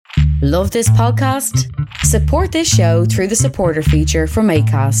Love this podcast? Support this show through the supporter feature from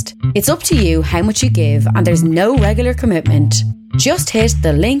Acast. It's up to you how much you give and there's no regular commitment. Just hit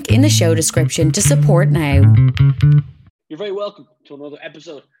the link in the show description to support now. You're very welcome to another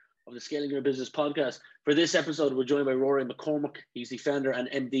episode of the Scaling Your Business podcast. For this episode, we're joined by Rory McCormack. He's the founder and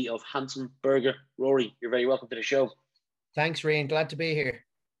MD of Handsome Burger. Rory, you're very welcome to the show. Thanks, Rian. Glad to be here.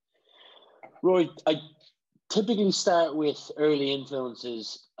 Rory, I typically start with early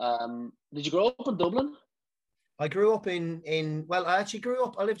influences. Did you grow up in Dublin? I grew up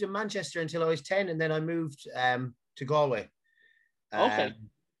I lived in Manchester until I was 10, and then I moved to Galway. Okay.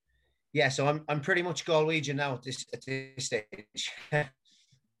 So I'm pretty much Galwegian now at this stage.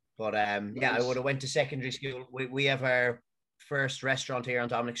 But Nice. I would have went to secondary school. We have our first restaurant here on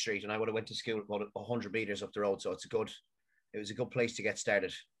Dominic Street, and I would have went to school about 100 meters up the road. So it was a good place to get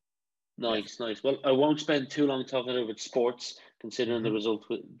started. Nice. Well, I won't spend too long talking about sports, considering the result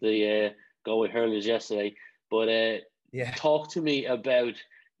with the Galway Hurlers yesterday. But talk to me about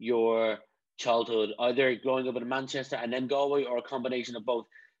your childhood, either growing up in Manchester and then Galway, or a combination of both.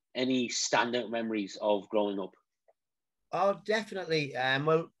 Any standout memories of growing up? Oh, definitely.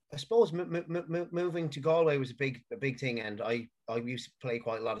 Well, I suppose moving to Galway was a big thing, and I used to play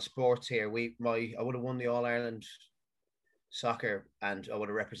quite a lot of sports here. I would have won the All Ireland soccer, and I would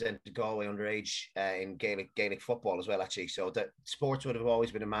have represented Galway underage in Gaelic football as well, actually. So that sports would have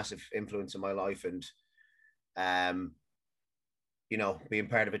always been a massive influence in my life, and being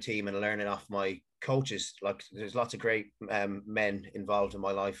part of a team and learning off my coaches. Like, there's lots of great men involved in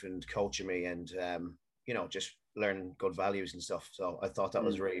my life and coaching me, and just learning good values and stuff. So I thought that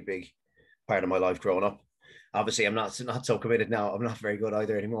was a really big part of my life growing up. Obviously, I'm not so committed now. I'm not very good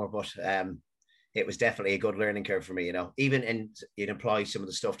either anymore, but it was definitely a good learning curve for me, even it applies some of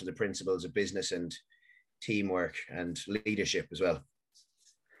the stuff to the principles of business and teamwork and leadership as well.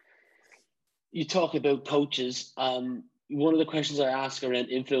 You talk about coaches. One of the questions I ask around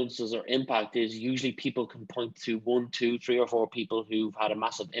influences or impact is usually people can point to 1, 2, 3, or 4 people who've had a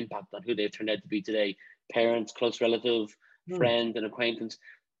massive impact on who they've turned out to be today. Parents, close relative, friend, and acquaintance.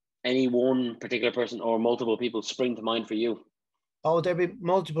 Any one particular person or multiple people spring to mind for you? Oh, there'd be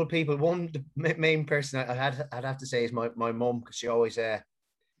multiple people. The main person I'd have to say is my mum, because she always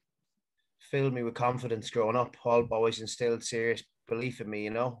filled me with confidence growing up. Always instilled serious belief in me,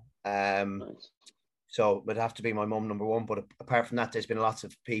 Nice. So it'd have to be my mum, number one. But apart from that, there's been lots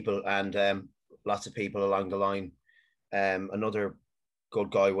of people along the line. Another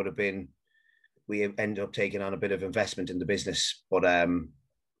good guy would have been, we ended up taking on a bit of investment in the business, but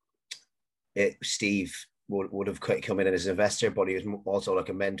Steve would have come in as an investor, but he was also like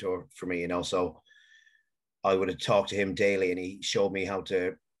a mentor for me, So I would have talked to him daily, and he showed me how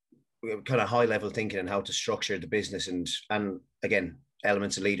to kind of high level thinking and how to structure the business and again,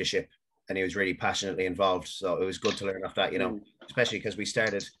 elements of leadership. And he was really passionately involved. So it was good to learn off that, especially because we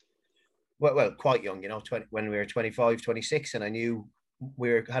started well, quite young, 20, when we were 25, 26. And I knew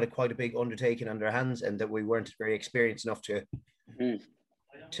we had quite a big undertaking under our hands, and that we weren't very experienced enough to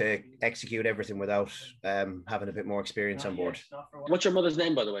execute everything without having a bit more experience on board. What's your mother's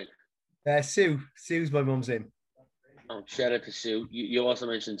name, by the way? Sue. Sue's my mum's name. Oh, shout out to Sue. You also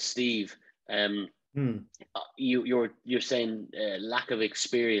mentioned Steve. You're saying lack of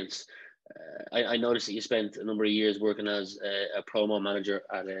experience. I noticed that you spent a number of years working as a promo manager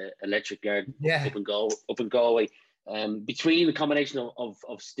at Electric Garden up in Galway. Between the combination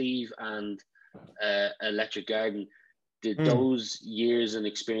of Steve and Electric Garden, did those years and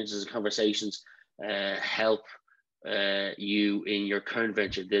experiences and conversations help you in your current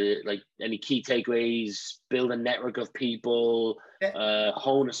venture? Did it, like, any key takeaways, build a network of people,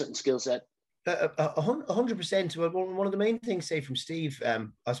 hone a certain skill set? 100%. Well, one of the main things, say, from Steve,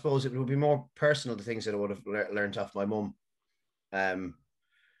 I suppose it would be more personal, the things that I would have learned off my mum,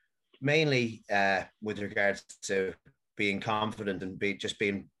 mainly with regards to being confident and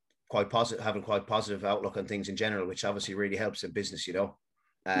being quite positive, having quite positive outlook on things in general, which obviously really helps in business,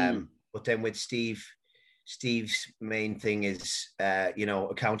 But then with Steve's main thing is,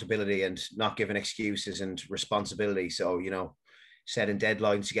 accountability and not giving excuses and responsibility. So, setting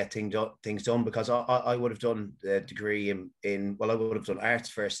deadlines to get things done, because I would have done the degree I would have done arts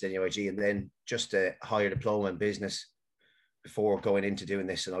first in UIG, and then just a higher diploma in business before going into doing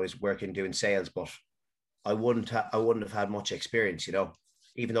this. And I was doing sales, but I wouldn't have had much experience,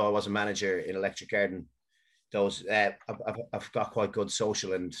 even though I was a manager in Electric Garden. Those I've got quite good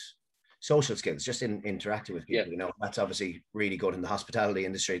social skills just in interacting with people. That's obviously really good in the hospitality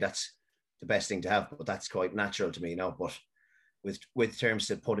industry. That's the best thing to have, but that's quite natural to me, but with terms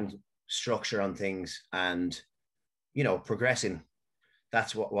to putting structure on things and progressing,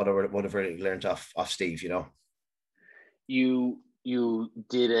 that's what I would have really learned off Steve, you know. You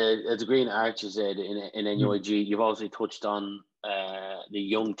did a degree in arts, you said, in NUIG. You've also touched on the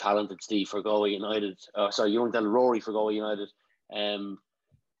young talented Steve for Galway United. Young talented Rory for Galway United.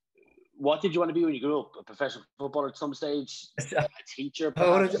 What did you want to be when you grew up? A professional footballer at some stage? A teacher,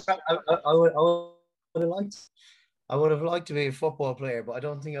 perhaps? I would have liked to be a football player, but I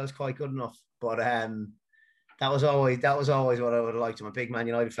don't think I was quite good enough. But that was always what I would have liked. I'm a big Man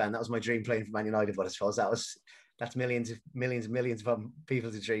United fan. That was my dream, playing for Man United. But I suppose that's millions of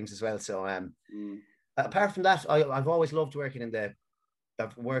people's dreams as well. So apart from that, I've always loved working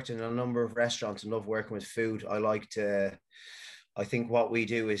I've worked in a number of restaurants and love working with food. I think what we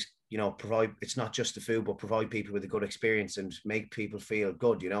do is, you know, provide, it's not just the food, but provide people with a good experience and make people feel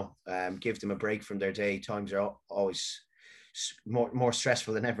good, you know, give them a break from their day. Times are always more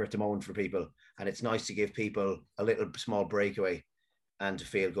stressful than ever at the moment for people. And it's nice to give people a little small breakaway and to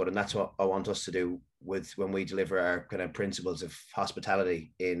feel good. And that's what I want us to do when we deliver our kind of principles of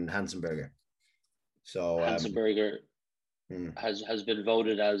hospitality in Hansen Burger. So Hansen Burger has been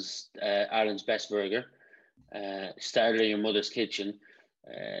voted as Ireland's best burger. Started in your mother's kitchen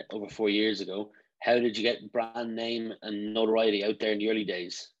over 4 years ago. How did you get brand name and notoriety out there in the early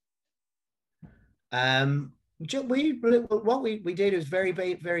days? What we did was very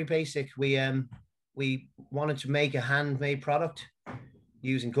basic. We wanted to make a handmade product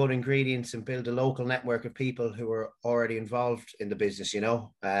using good ingredients and build a local network of people who were already involved in the business, you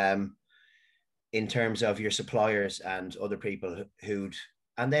know, in terms of your suppliers and other people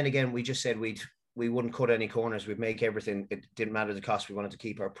and then again, we just said we wouldn't cut any corners. We'd make everything. It didn't matter the cost. We wanted to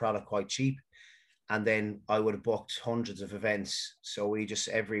keep our product quite cheap. And then I would have booked hundreds of events. So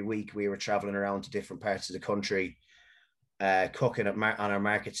every week we were traveling around to different parts of the country, cooking on our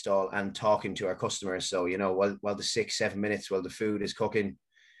market stall and talking to our customers. So, you know, while the 6-7 minutes while the food is cooking,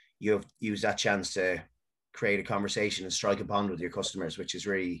 you've used that chance to create a conversation and strike a bond with your customers, which is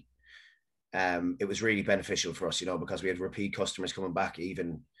really, it was really beneficial for us, you know, because we had repeat customers coming back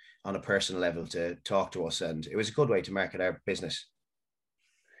even on a personal level to talk to us. And it was a good way to market our business.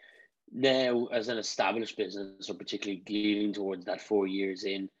 Now, as an established business, or particularly leading towards that 4 years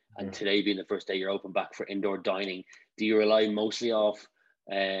in, and today being the first day you're open back for indoor dining, do you rely mostly off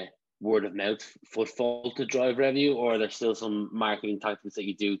word of mouth footfall to drive revenue, or are there still some marketing tactics that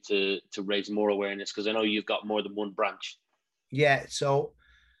you do to raise more awareness? Because I know you've got more than one branch. Yeah, so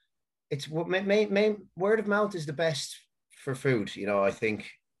it's what main word of mouth is the best for food. You know, I think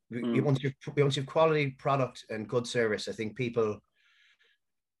once you've quality product and good service, I think people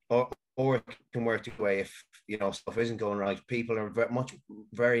or it can work the way if, you know, stuff isn't going right. People are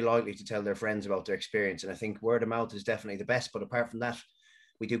very likely to tell their friends about their experience. And I think word of mouth is definitely the best. But apart from that,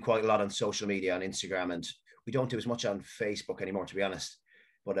 we do quite a lot on social media, on Instagram, and we don't do as much on Facebook anymore, to be honest.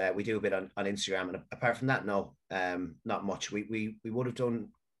 But we do a bit on Instagram. And apart from that, no, not much. We would have done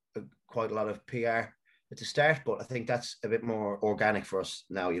quite a lot of PR at the start, but I think that's a bit more organic for us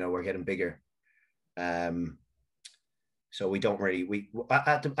now. You know, we're getting bigger. So we don't really,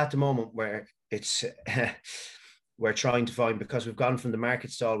 at the moment where it's, we're trying to find, because we've gone from the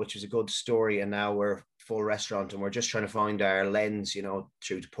market stall, which was a good story, and now we're full restaurant, and we're just trying to find our lens, you know,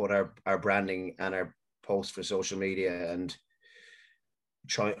 to put our branding and our posts for social media, and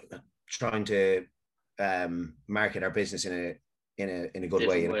trying to market our business in a good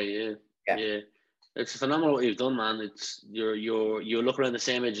way. Yeah. It's phenomenal what you've done, man. It's you look around the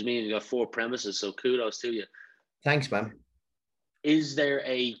same age as me, and you got 4 premises, so kudos to you. Thanks, man. Is there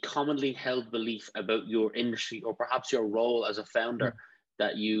a commonly held belief about your industry, or perhaps your role as a founder,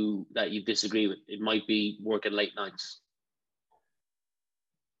 that you disagree with? It might be working late nights.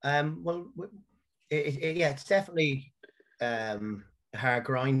 Well, it's definitely a hard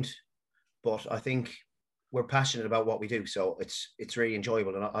grind, but I think we're passionate about what we do, so it's really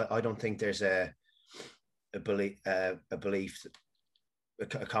enjoyable, and I don't think there's a belief, a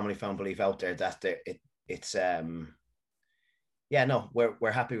commonly found belief out there that it's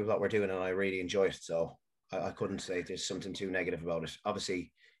we're happy with what we're doing, and I really enjoy it. So I couldn't say there's something too negative about it.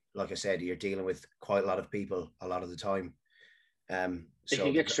 Obviously, like I said, you're dealing with quite a lot of people a lot of the time. It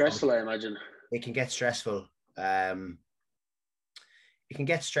can get stressful, I imagine. It can get stressful. It can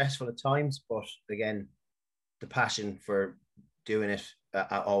get stressful at times, but again, the passion for doing it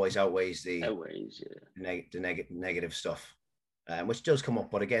always outweighs the negative stuff, which does come up.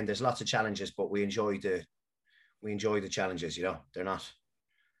 But again, there's lots of challenges, but we enjoy the challenges. You know, they're not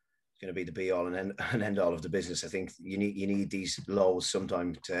going to be the be all and end all of the business. I think you need these lows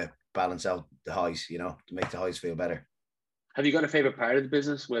sometimes to balance out the highs, you know, to make the highs feel better. Have you got a favorite part of the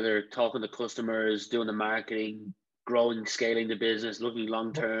business, whether talking to customers, doing the marketing, growing, scaling the business, looking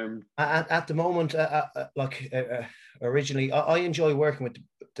long term? At the moment, originally, I enjoy working with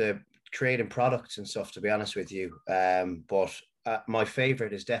the creating products and stuff, to be honest with you. But my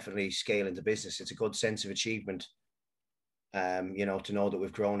favorite is definitely scaling the business. It's a good sense of achievement. You know, to know that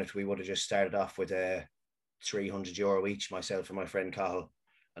we've grown it. We would have just started off with a €300 each, myself and my friend Cahill,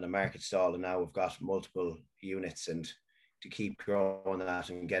 and a market stall, and now we've got multiple units, and to keep growing that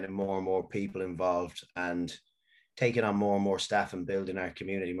and getting more and more people involved and taking on more and more staff and building our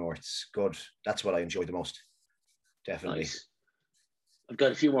community more. It's good. That's what I enjoy the most. Definitely. Nice. I've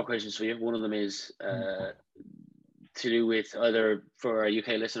got a few more questions for you. One of them is to do with either for our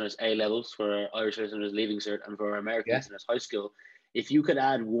UK listeners, A levels, for our Irish listeners, Leaving Cert, and for our American listeners, high school. If you could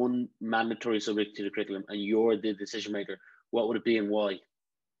add one mandatory subject to the curriculum and you're the decision maker, what would it be and why?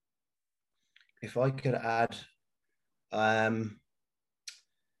 If I could add, I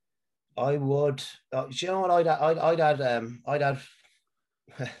would. Do you know what I'd add?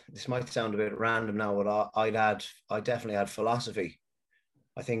 This might sound a bit random now, but I'd definitely add philosophy.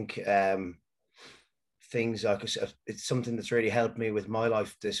 I think things like it's something that's really helped me with my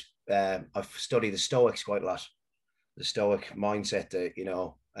life. I've studied the Stoics quite a lot, the Stoic mindset. That, you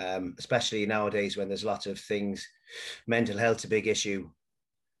know, especially nowadays when there's lots of things, mental health's a big issue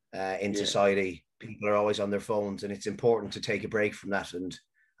in society. People are always on their phones, and it's important to take a break from that. And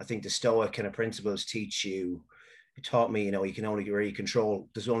I think the Stoic kind of principles teach you. It taught me, you know, you can only really control.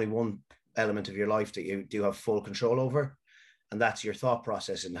 There's only one element of your life that you do have full control over, and that's your thought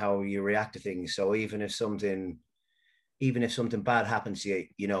process and how you react to things. So even if something bad happens to you,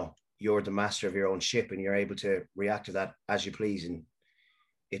 you know, you're the master of your own ship, and you're able to react to that as you please. And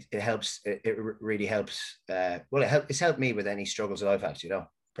it helps. It really helps. It's helped me with any struggles that I've had, you know,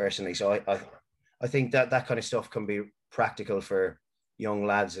 personally. So I think that kind of stuff can be practical for young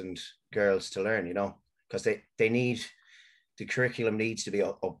lads and girls to learn, you know, because they need, the curriculum needs to be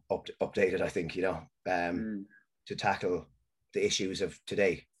updated, I think, you know, to tackle the issues of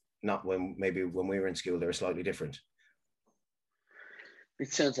today, not when we were in school, they were slightly different.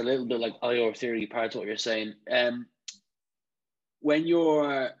 It sounds a little bit like IOR theory, part of what you're saying. When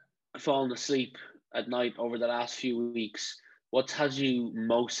you're falling asleep at night over the last few weeks, what has you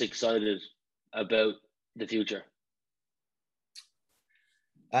most excited about the future?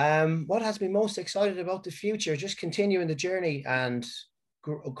 What has me most excited about the future? Just continuing the journey and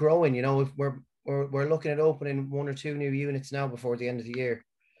growing. You know, we're looking at opening 1 or 2 new units now before the end of the year.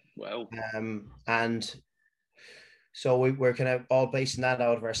 Wow. And so we're kind of all basing that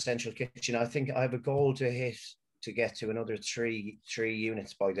out of our central kitchen. I think I have a goal to get to another three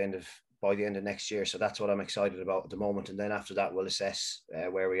units by the end of next year. So that's what I'm excited about at the moment. And then after that, we'll assess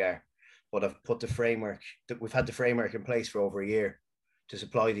where we are. But I've put the framework, we've had the framework in place for over a year to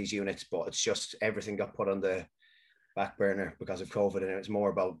supply these units, but it's just everything got put on the back burner because of COVID, and it was more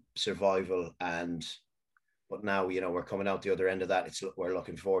about survival. But now, you know, we're coming out the other end of that. We're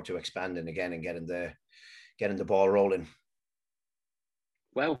looking forward to expanding again and getting the ball rolling.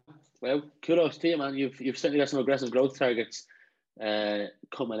 Well, kudos to you, man. You've certainly got some aggressive growth targets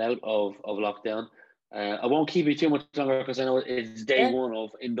coming out of lockdown. I won't keep you too much longer because I know it's day one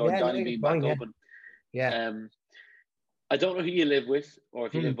of indoor dining being back open. Yeah. I don't know who you live with or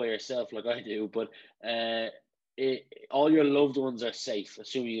if you live by yourself like I do, but all your loved ones are safe,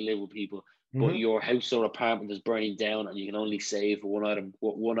 assuming you live with people. But your house or apartment is burning down and you can only save one item.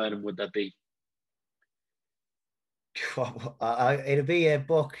 What one item would that be? It'd be a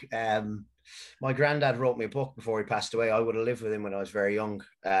book. My granddad wrote me a book before he passed away. I would have lived with him when I was very young.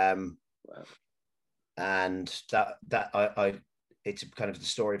 Wow. And that it's kind of the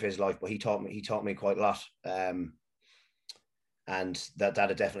story of his life, but he taught me quite a lot. And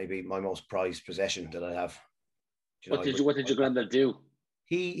that'd definitely be my most prized possession that I have. What did your granddad do?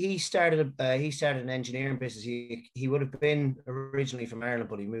 He started an engineering business. He would have been originally from Ireland,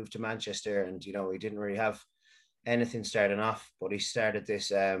 but he moved to Manchester, and you know, he didn't really have anything starting off. But he started this.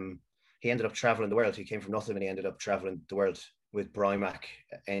 He ended up traveling the world. He came from nothing, and he ended up traveling the world with Brymac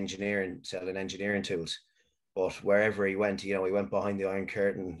engineering, selling engineering tools. But wherever he went, you know, he went behind the Iron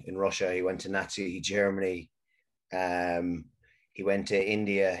Curtain in Russia. He went to Nazi Germany. He went to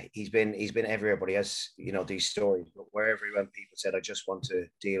India. He's been everywhere, but he has, you know, these stories. But wherever he went, people said, I just want to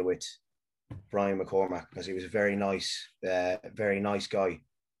deal with Brian McCormack because he was a very nice guy,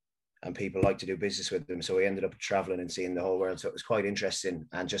 and people like to do business with him. So he ended up traveling and seeing the whole world. So it was quite interesting,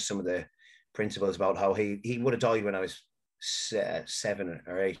 and just some of the principles about how he would have died when I was 7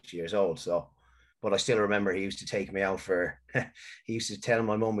 or 8 years old. So, but I still remember he used to take me out he used to tell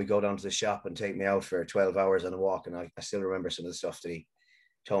my mum we'd go down to the shop and take me out for 12 hours on a walk. And I still remember some of the stuff that he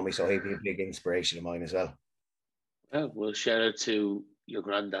told me. So he'd be a big inspiration of mine as well. Well, shout out to your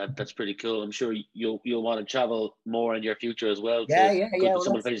granddad. That's pretty cool. I'm sure you'll want to travel more in your future as well. Yeah, to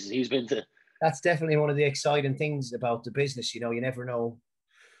some of the places he's been to. That's definitely one of the exciting things about the business. You know, you never know.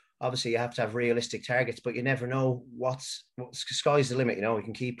 Obviously, you have to have realistic targets, but you never know what's sky's the limit. You know, we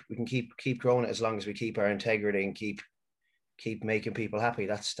can keep growing it as long as we keep our integrity and keep making people happy.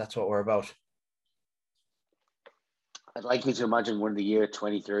 That's what we're about. I'd like you to imagine we're in the year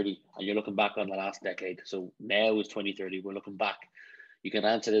 2030 and you're looking back on the last decade. So now is 2030. We're looking back. You can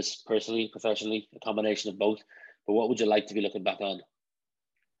answer this personally, professionally, a combination of both. But what would you like to be looking back on?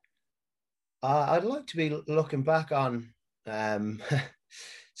 I'd like to be looking back on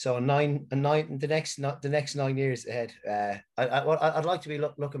so the next 9 years ahead. I'd like to be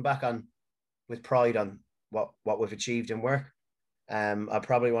looking back on with pride on what we've achieved in work. I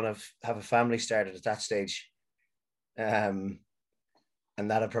probably want to have a family started at that stage. And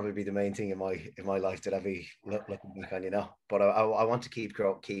that'll probably be the main thing in my life that I'll be looking back on, you know. But I want to keep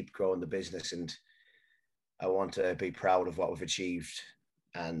growing the business, and I want to be proud of what we've achieved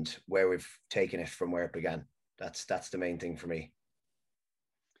and where we've taken it from where it began. That's the main thing for me.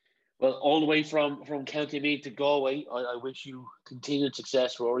 Well, all the way from County Meath to Galway, I wish you continued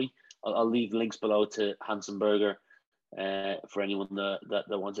success, Rory. I'll leave links below to Hansen Burger for anyone that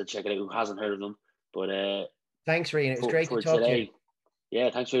wants to check it out who hasn't heard of them. But thanks, Rian. It was great to talk to you. Yeah,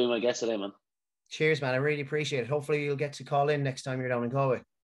 thanks for being my guest today, man. Cheers, man. I really appreciate it. Hopefully you'll get to call in next time you're down in Galway.